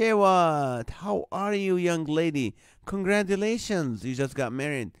Nchewat, how are you, young lady? Congratulations, you just got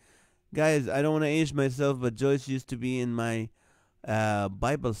married. Guys, I don't want to age myself, but Joyce used to be in my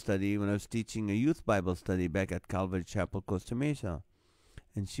Bible study when I was teaching a youth Bible study back at Calvary Chapel, Costa Mesa.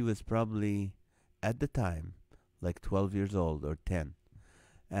 And she was probably, at the time, like 12 years old or 10.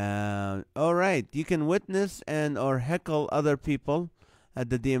 All right, you can witness and or heckle other people at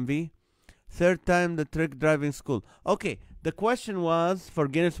the DMV. Third time the trick driving school. Okay, the question was for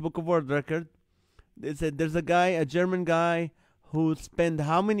Guinness Book of World Record. They said there's a guy, a German guy, who spent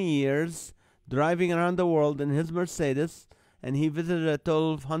how many years driving around the world in his Mercedes, and he visited a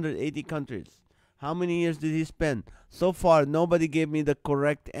total of 180 countries. How many years did he spend? So far, nobody gave me the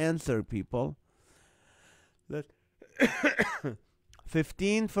correct answer, people.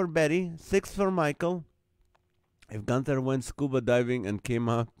 15 for Betty, 6 for Michael. If Gunther went scuba diving and came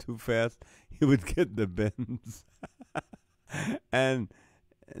out too fast, he would get the bends. and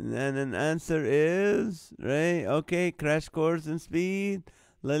then an answer is, Ray, okay, crash course in speed.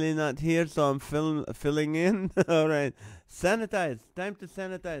 Lily not here, so I'm filling in. All right. Sanitize. Time to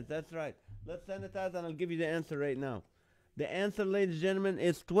sanitize. That's right. Let's sanitize, and I'll give you the answer right now. The answer, ladies and gentlemen,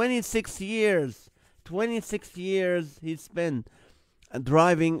 is 26 years. 26 years he spent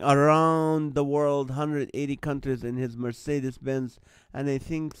driving around the world, 180 countries in his Mercedes Benz. And I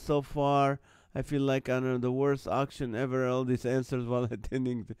think so far, I feel like I know the worst auction ever. All these answers while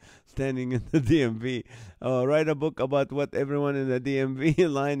standing in the DMV. Write a book about what everyone in the DMV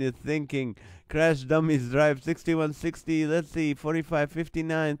line is thinking. Crash Dummies Drive 6160. Let's see, 45,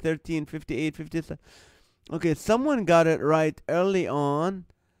 59, 13, 58, 57. Okay, someone got it right early on.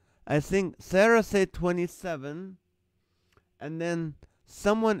 I think Sarah said 27. And then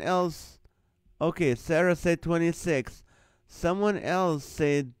someone else. Okay, Sarah said 26. Someone else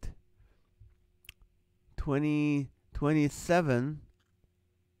said 27.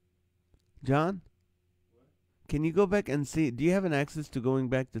 John? Can you go back and see? Do you have an access to going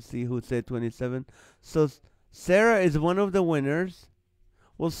back to see who said 27? So Sarah is one of the winners.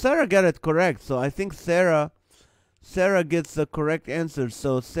 Well, Sarah got it correct, so I think Sarah gets the correct answer.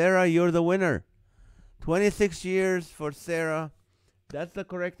 So Sarah, you're the winner. 26 years for Sarah. That's the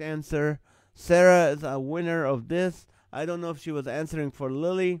correct answer. Sarah is a winner of this. I don't know if she was answering for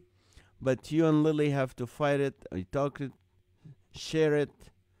Lily, but you and Lily have to fight it. You talk it, share it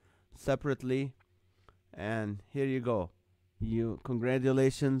separately. And here you go.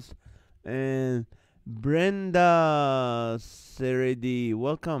 Congratulations. And Brenda Seredi,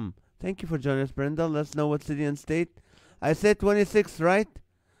 welcome. Thank you for joining us, Brenda. Let's know what city and state. I said 26, right?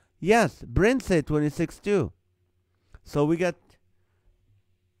 Yes, Brent said 26 too. So we got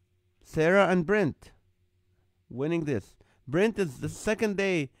Sarah and Brent winning this. Brent is the second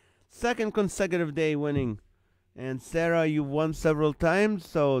consecutive day winning. And Sarah, you won several times,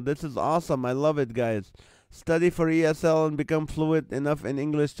 so this is awesome. I love it, guys. Study for ESL and become fluent enough in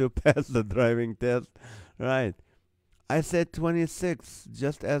English to pass the driving test. Right. I said 26,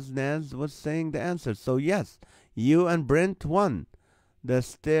 just as NAZ was saying the answer. So yes, you and Brent won.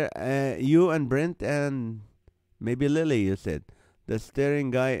 You and Brent and maybe Lily, you said. The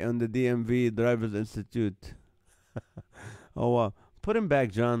steering guy on the DMV Drivers Institute. Oh, wow. Put him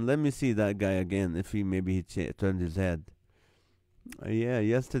back, John. Let me see that guy again. If he turned his head. Yeah,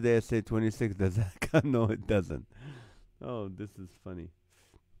 yesterday I said 26. Does that count? No, it doesn't. Oh, this is funny.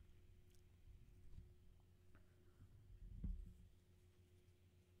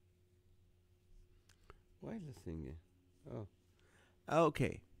 Why is this thing here? Oh.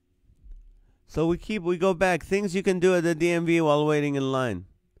 Okay. So we go back. Things you can do at the DMV while waiting in line.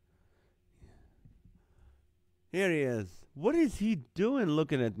 Here he is. What is he doing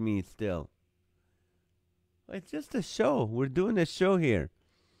looking at me still? It's just a show. We're doing a show here.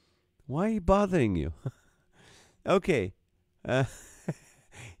 Why are you bothering you? Okay.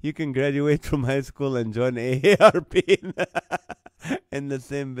 You can graduate from high school and join AARP in the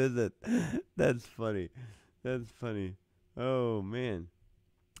same visit. That's funny. That's funny. Oh, man.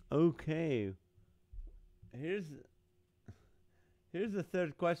 Okay. Here's the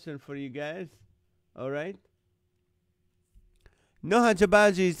third question for you guys. All right. Noha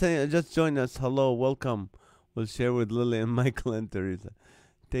Jabaji just joined us. Hello, welcome. We'll share with Lily and Michael and Teresa.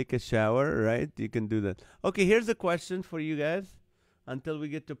 Take a shower, right? You can do that. Okay, here's a question for you guys until we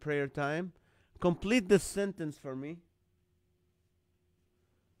get to prayer time. Complete the sentence for me.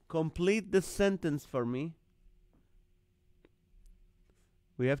 Complete the sentence for me.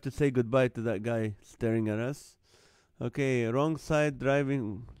 We have to say goodbye to that guy staring at us. Okay, wrong side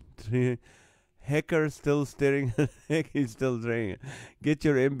driving. Hacker still staring. He's still driving. Get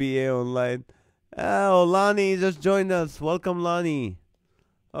your MBA online. Oh, Lonnie just joined us. Welcome, Lonnie.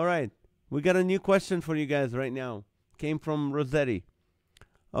 All right. We got a new question for you guys right now. Came from Rossetti.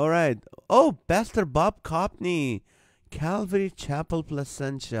 All right. Oh, Pastor Bob Copney. Calvary Chapel,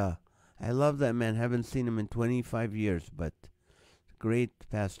 Placentia. I love that man. Haven't seen him in 25 years, but great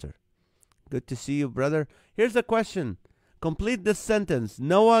pastor. Good to see you, brother. Here's a question. Complete this sentence.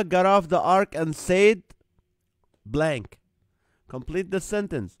 Noah got off the ark and said blank. Complete the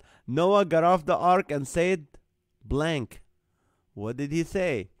sentence. Noah got off the ark and said blank. What did he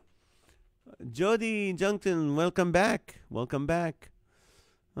say? Jody Junction, welcome back. Welcome back.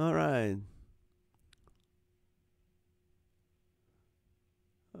 All right.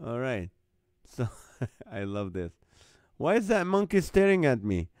 All right. So, I love this. Why is that monkey staring at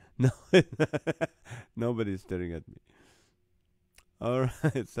me? No, nobody's staring at me. All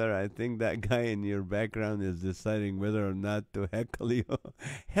right, sir. I think that guy in your background is deciding whether or not to heckle you.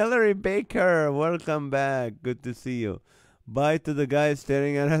 Hillary Baker, welcome back. Good to see you. Bye to the guy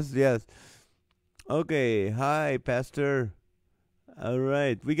staring at us. Yes. Okay. Hi, Pastor. All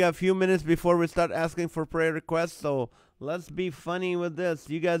right. We got a few minutes before we start asking for prayer requests, so let's be funny with this.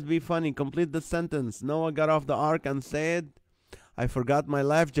 You guys be funny. Complete the sentence. Noah got off the ark and said, I forgot my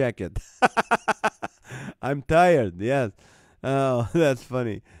life jacket. I'm tired. Yes. Oh, that's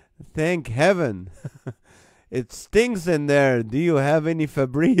funny. Thank heaven. It stinks in there. Do you have any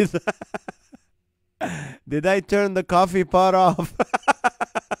Febreze? Did I turn the coffee pot off?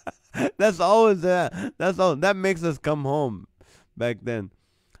 That's always that. That's all. That makes us come home back then.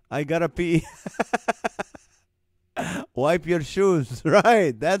 I gotta pee. Wipe your shoes.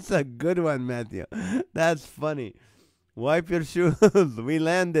 Right. That's a good one, Matthew. That's funny. Wipe your shoes. We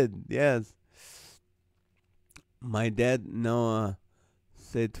landed. Yes. My dad, Noah,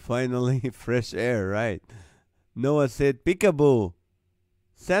 said finally fresh air. Right. Noah said peekaboo.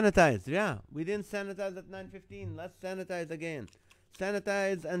 Sanitize. Yeah. We didn't sanitize at 9:15. Let's sanitize again.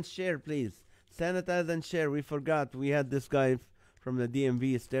 Sanitize and share, please. Sanitize and share. We forgot. We had this guy from the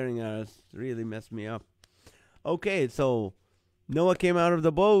DMV staring at us. Really messed me up. Okay, so Noah came out of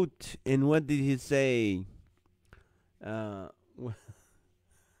the boat, and what did he say?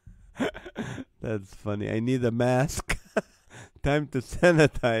 That's funny. I need a mask. Time to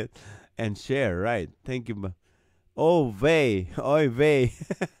sanitize and share. Right. Thank you. Oh, vey. Oy vey.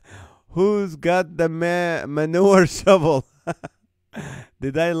 Who's got the manure shovel?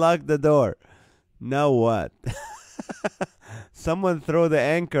 Did I lock the door? Now what? Someone throw the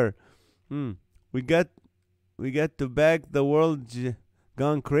anchor. We got to back. The world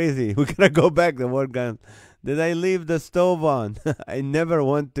gone crazy. We gotta go back. The world gone. Did I leave the stove on? I never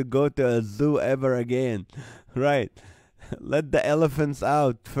want to go to a zoo ever again. Right. Let the elephants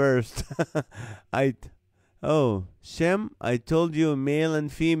out first. Oh, Shem, I told you male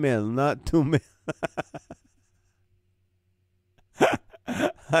and female, not two male.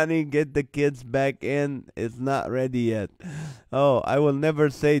 Honey, get the kids back in. It's not ready yet. Oh, I will never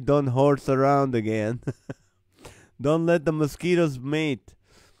say don't horse around again. Don't let the mosquitoes mate.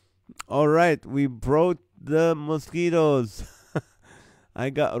 All right, we brought the mosquitoes. I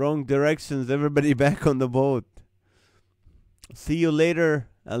got wrong directions. Everybody back on the boat. See you later,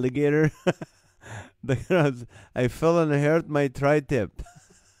 alligator. I fell and hurt my tri-tip.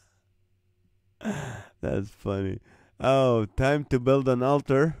 That's funny. Oh, time to build an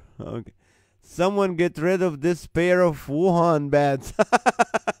altar. Okay. Someone get rid of this pair of Wuhan bats.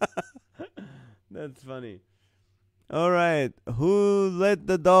 That's funny. All right. Who let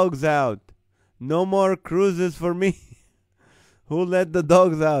the dogs out? No more cruises for me. Who let the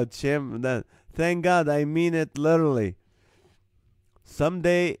dogs out? Shem. Thank God. I mean it literally.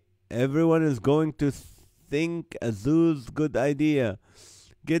 Someday, everyone is going to think a zoo's good idea.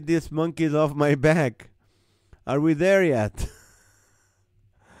 Get these monkeys off my back. Are we there yet?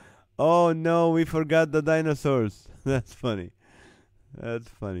 Oh no, we forgot the dinosaurs. That's funny. That's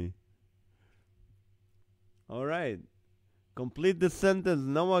funny. All right. Complete the sentence.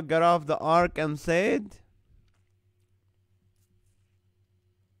 Noah got off the ark and said,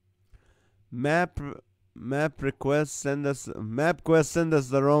 MapQuest send us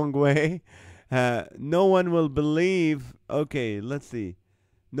the wrong way. No one will believe. Okay, let's see.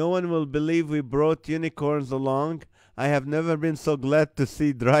 No one will believe we brought unicorns along. I have never been so glad to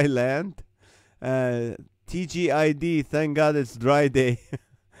see dry land. TGID, thank God it's dry day.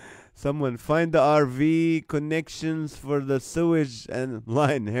 Someone find the RV connections for the sewage and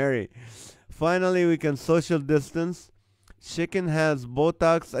line, Harry. Finally, we can social distance. Chicken has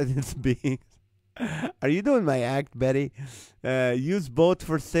Botox at its being. Are you doing my act, Betty? Use boat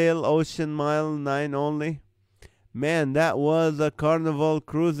for sale, Ocean Mile 9 only. Man, that was a Carnival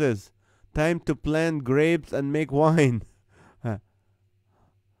Cruises. Time to plant grapes and make wine.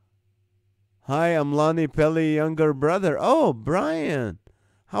 Hi, I'm Lonnie Pelly, younger brother. Oh, Brian.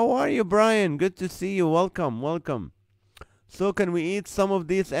 How are you, Brian? Good to see you. Welcome, welcome. So can we eat some of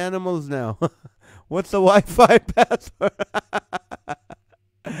these animals now? What's the Wi-Fi password?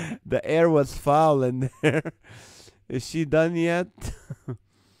 The air was foul in there. Is she done yet?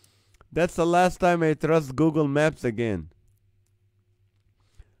 That's the last time I trust Google Maps again.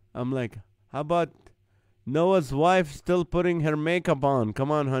 I'm like, how about Noah's wife still putting her makeup on?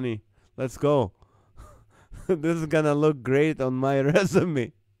 Come on, honey. Let's go. This is gonna look great on my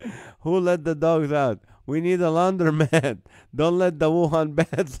resume. Who let the dogs out? We need a laundromat. Don't let the Wuhan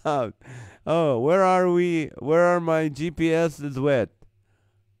bats out. Oh, where are we? Where are my GPS is wet.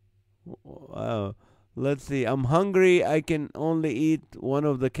 Wow. Let's see. I'm hungry. I can only eat one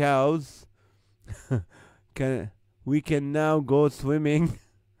of the cows. We can now go swimming.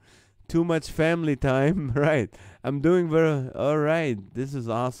 Too much family time. Right. I'm doing very... All right. This is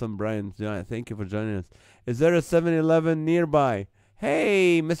awesome, Brian. Thank you for joining us. Is there a 7-Eleven nearby?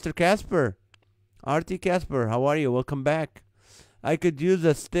 Hey, Mr. Casper. RT Casper, how are you? Welcome back. I could use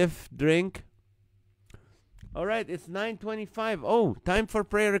a stiff drink. All right, it's 9:25. Oh, time for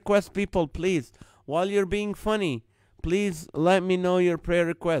prayer requests, people, please. While you're being funny, please let me know your prayer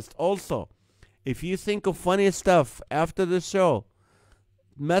request. Also, if you think of funny stuff after the show,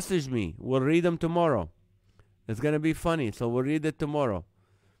 message me. We'll read them tomorrow. It's going to be funny, so we'll read it tomorrow.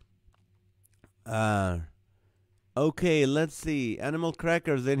 Okay, let's see. Animal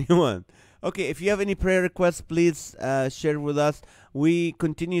crackers, anyone? Okay, if you have any prayer requests, please share with us. We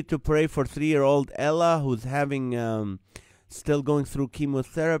continue to pray for 3-year-old Ella, who's having still going through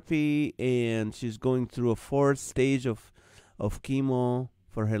chemotherapy, and she's going through a 4th stage of chemo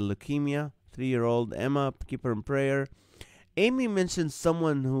for her leukemia. 3-year-old Emma, keep her in prayer. Amy mentioned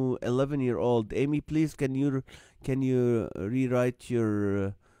someone who 11-year-old. Amy, please can you rewrite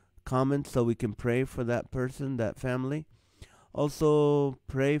your comment so we can pray for that person, that family. Also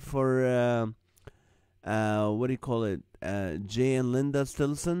pray for what do you call it? Jay and Linda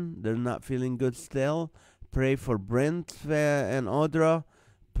Stilson. They're not feeling good still. Pray for Brent and Audra.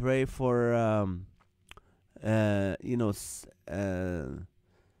 Pray for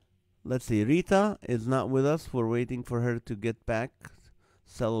let's see. Rita is not with us. We're waiting for her to get back,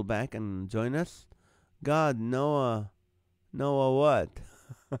 settle back, and join us. God, Noah what?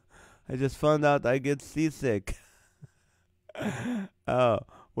 I just found out I get seasick. Oh,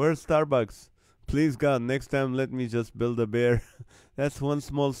 where's Starbucks? Please, God, next time let me just build a bear. That's one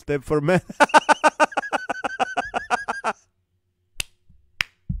small step for man.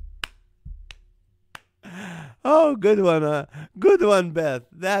 Oh, good one. Good one, Beth.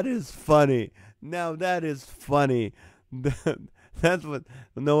 That is funny. Now that is funny. That's what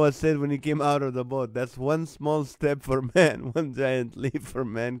Noah said when he came out of the boat. That's one small step for man, one giant leap for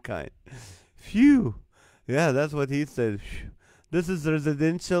mankind. Phew. Yeah, that's what he said. Phew. This is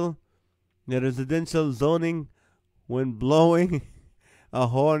residential. The residential zoning. When blowing a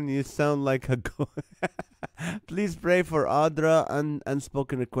horn, you sound like a goat. Please pray for Audra and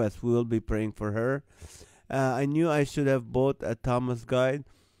unspoken request. We will be praying for her. I knew I should have bought a Thomas guide.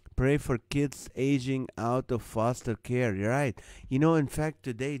 Pray for kids aging out of foster care. You're right. You know, in fact,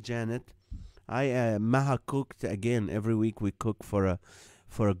 today, Janet, Maha cooked again. Every week we cook for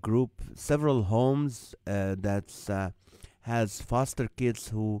a group, several homes that's has foster kids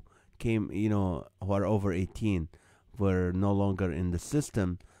who came, who are over 18, were no longer in the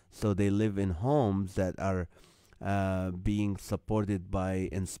system, so they live in homes that are being supported by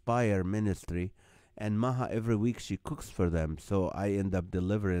Inspire Ministry. And Maha, every week she cooks for them, so I end up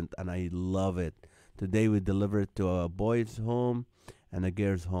delivering it, and I love it. Today we delivered to a boys' home and a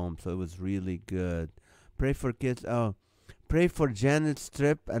girls' home, so it was really good. Pray for kids. Oh, pray for Janet's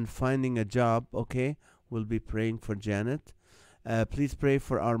trip and finding a job. Okay, we'll be praying for Janet. Please pray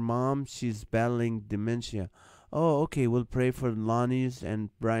for our mom. She's battling dementia. Oh, okay, we'll pray for Lonnie's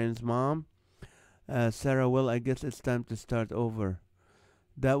and Brian's mom. Sarah, well, I guess it's time to start over.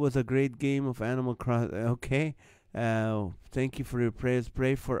 That was a great game of Animal Crossing. Okay. Thank you for your prayers.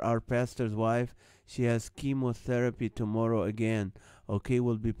 Pray for our pastor's wife. She has chemotherapy tomorrow again. Okay,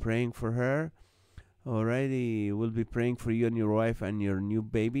 we'll be praying for her. Alrighty, we'll be praying for you and your wife and your new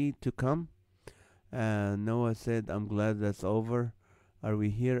baby to come. Noah said, I'm glad that's over. Are we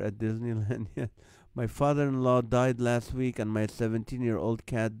here at Disneyland yet? My father-in-law died last week and my 17-year-old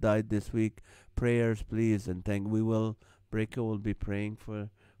cat died this week. Prayers, please, and Breaker will be praying for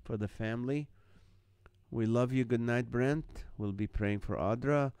the family. We love you. Good night, Brent. We'll be praying for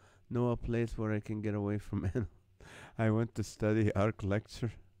Audra. Know a place where I can get away from animals. I went to study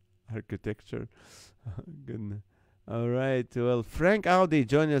architecture. Goodness. All right. Well, Frank Audi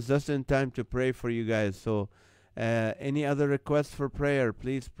joined us just in time to pray for you guys. So, any other requests for prayer?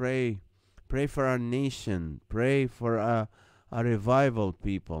 Please pray. Pray for our nation. Pray for a revival,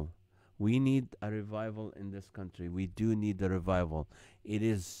 people. We need a revival in this country. We do need a revival. It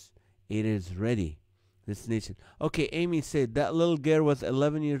is ready. This nation. Okay, Amy said that little girl was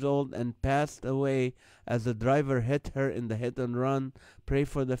 11 years old and passed away as the driver hit her in the hit and run. Pray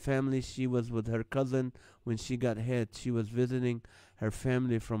for the family. She was with her cousin when she got hit. She was visiting her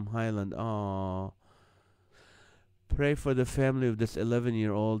family from Highland. Aww. Pray for the family of this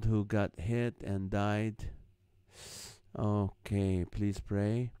 11-year-old who got hit and died. Okay, please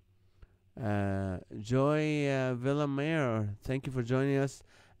pray. Joy Villamere, thank you for joining us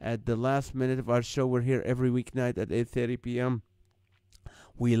at the last minute of our show. We're here every weeknight at 8:30 p.m.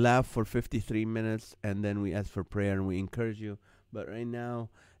 We laugh for 53 minutes and then we ask for prayer and we encourage you. But right now,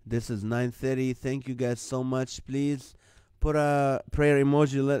 this is 9:30. Thank you guys so much. Please put a prayer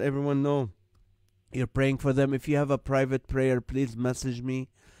emoji. Let everyone know You're praying for them. If you have a private prayer, please message me.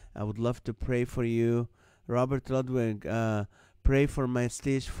 I would love to pray for you. Robert Ludwig, pray for my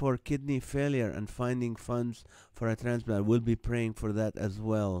stage 4 kidney failure and finding funds for a transplant. We'll be praying for that as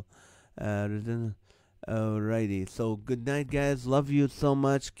well. Alrighty. So good night, guys. Love you so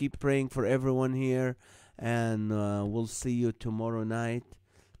much. Keep praying for everyone here. And we'll see you tomorrow night.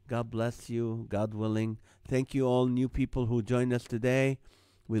 God bless you, God willing. Thank you all new people who joined us today.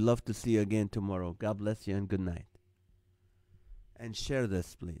 We love to see you again tomorrow. God bless you and good night. And share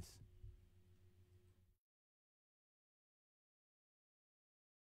this, please.